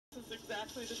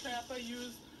exactly the trap I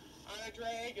use on a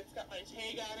drag. It's got my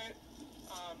tag on it.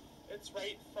 It's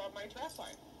right from my trap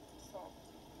line. So.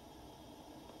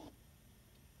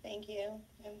 Thank you,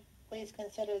 and please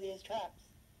consider these traps.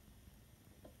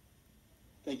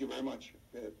 Thank you very much.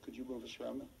 Could you move us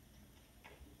around now?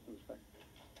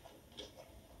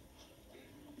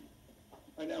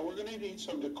 All right, now we're going to need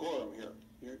some decorum here.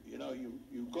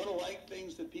 You're going to like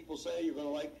things that people say. You're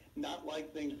going to not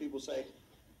like things people say.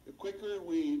 The quicker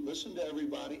we listen to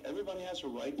everybody has a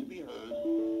right to be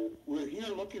heard. We're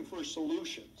here looking for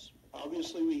solutions.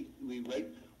 Obviously, we've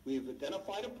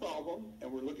identified a problem,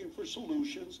 and we're looking for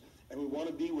solutions, and we want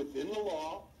to be within the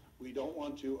law. We don't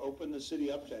want to open the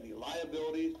city up to any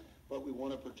liabilities, but we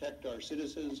want to protect our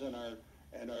citizens and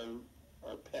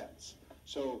our pets.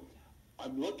 So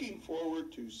I'm looking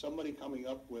forward to somebody coming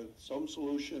up with some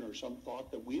solution or some thought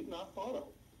that we've not thought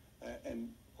of. And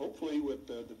hopefully with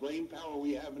the brain power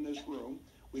we have in this room,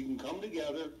 we can come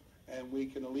together and we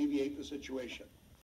can alleviate the situation.